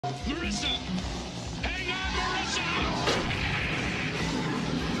Marissa! Hang on, Marissa!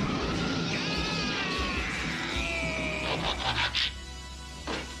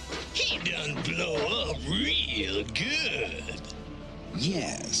 He done blow up real good.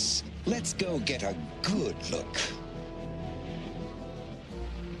 Yes, let's go get a good look.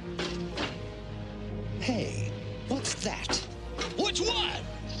 Hey, what's that? What's what?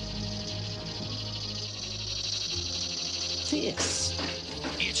 This.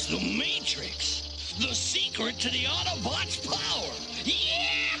 It's the Matrix, the secret to the Autobots' power.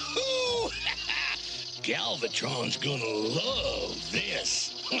 Yahoo! Galvatron's gonna love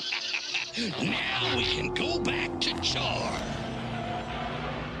this. Now we can go back to Char.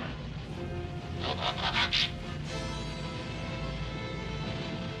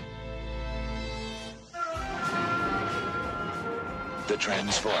 The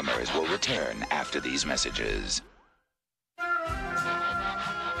Transformers will return after these messages.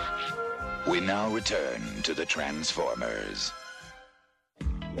 We now return to the Transformers.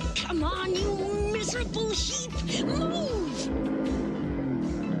 Come on, you miserable heap! Move!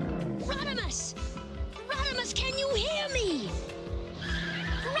 Rodimus! Rodimus, can you hear me?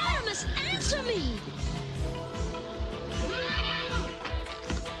 Rodimus, answer me!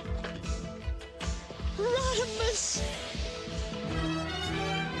 Rodimus!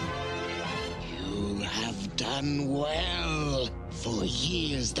 You have done well. For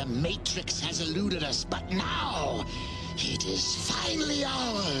years, the Matrix has eluded us, but now it is finally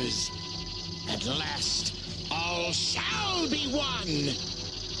ours. At last, all shall be one.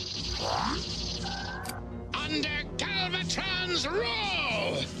 Under Galvatron's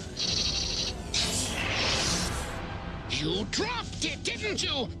rule. You dropped it, didn't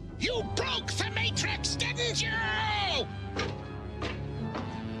you? You broke the Matrix, didn't you?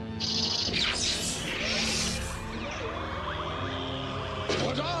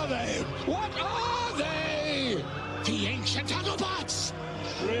 What are they? What are they? The ancient Autobots!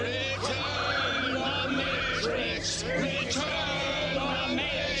 Return the Matrix! Return the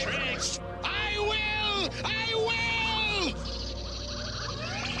Matrix! I will! I will!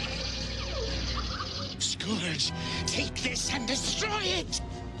 Scourge, take this and destroy it!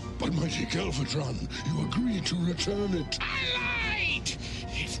 But mighty Galvatron, you agreed to return it. I lied!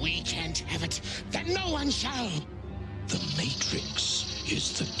 If we can't have it, then no one shall! The Matrix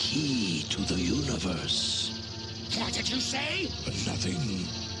is the key to the universe. What did you say? Nothing.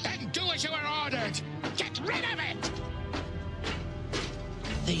 Then do as you were ordered! Get rid of it!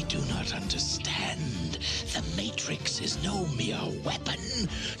 They do not understand. The Matrix is no mere weapon,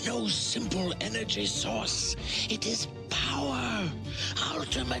 no simple energy source. It is power.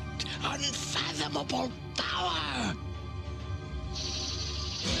 Ultimate, unfathomable power.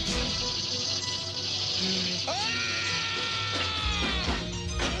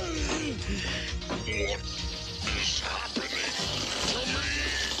 What is happening to me?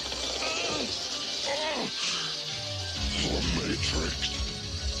 The Matrix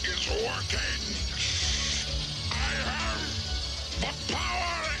is working. I have the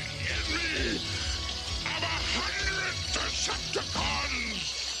power in me of 100 Decepticons!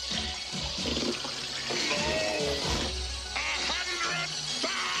 No!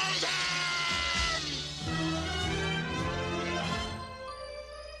 100,000!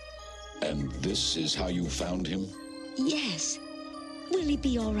 And this is how you found him? Yes. Will he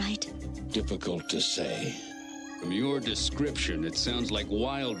be all right? Difficult to say. From your description, it sounds like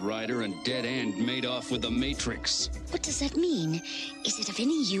Wild Rider and Dead End made off with the Matrix. What does that mean? Is it of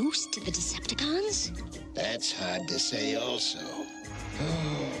any use to the Decepticons? That's hard to say also.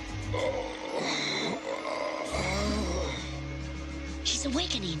 He's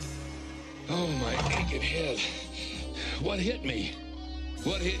awakening. Oh, my aching head. What hit me?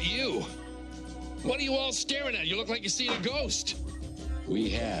 What hit you? What are you all staring at? You look like you've seen a ghost. We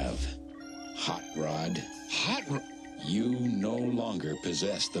have Hot Rod. Hot Rod? You no longer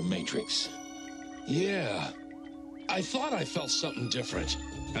possess the Matrix. Yeah. I thought I felt something different.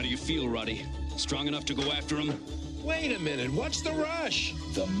 How do you feel, Roddy? Strong enough to go after him? Wait a minute. What's the rush?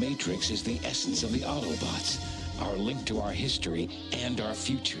 The Matrix is the essence of the Autobots, our link to our history and our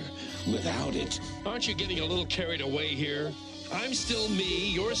future. Without it... Aren't you getting a little carried away here? I'm still me,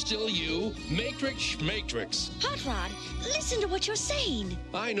 you're still you. Matrix, Matrix. Hot Rod, listen to what you're saying.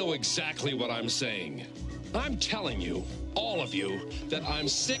 I know exactly what I'm saying. I'm telling you, all of you, that I'm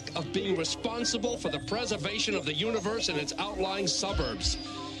sick of being responsible for the preservation of the universe and its outlying suburbs.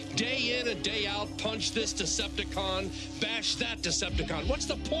 Day in and day out, punch this Decepticon, bash that Decepticon. What's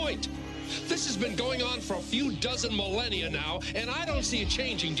the point? This has been going on for a few dozen millennia now, and I don't see it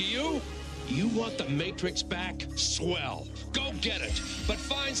changing, do you? You want the Matrix back? Swell. Go get it. But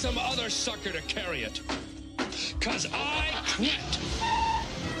find some other sucker to carry it. 'Cause I quit.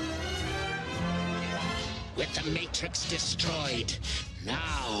 With the Matrix destroyed,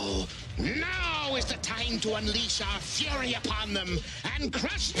 now is the time to unleash our fury upon them and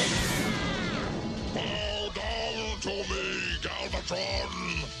crush them! Bow down to me,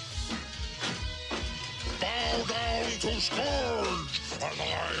 Galvatron! Bow down to Scourge,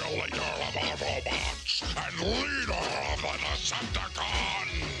 annihilator of Autobots and leader of the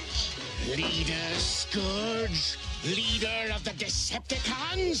Decepticons! Leader Scourge? Leader of the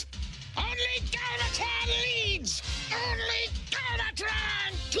Decepticons? Only Galvatron leads! Only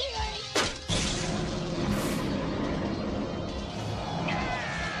Galvatron!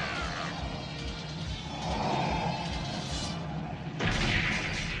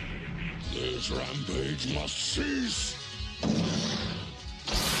 This rampage must cease!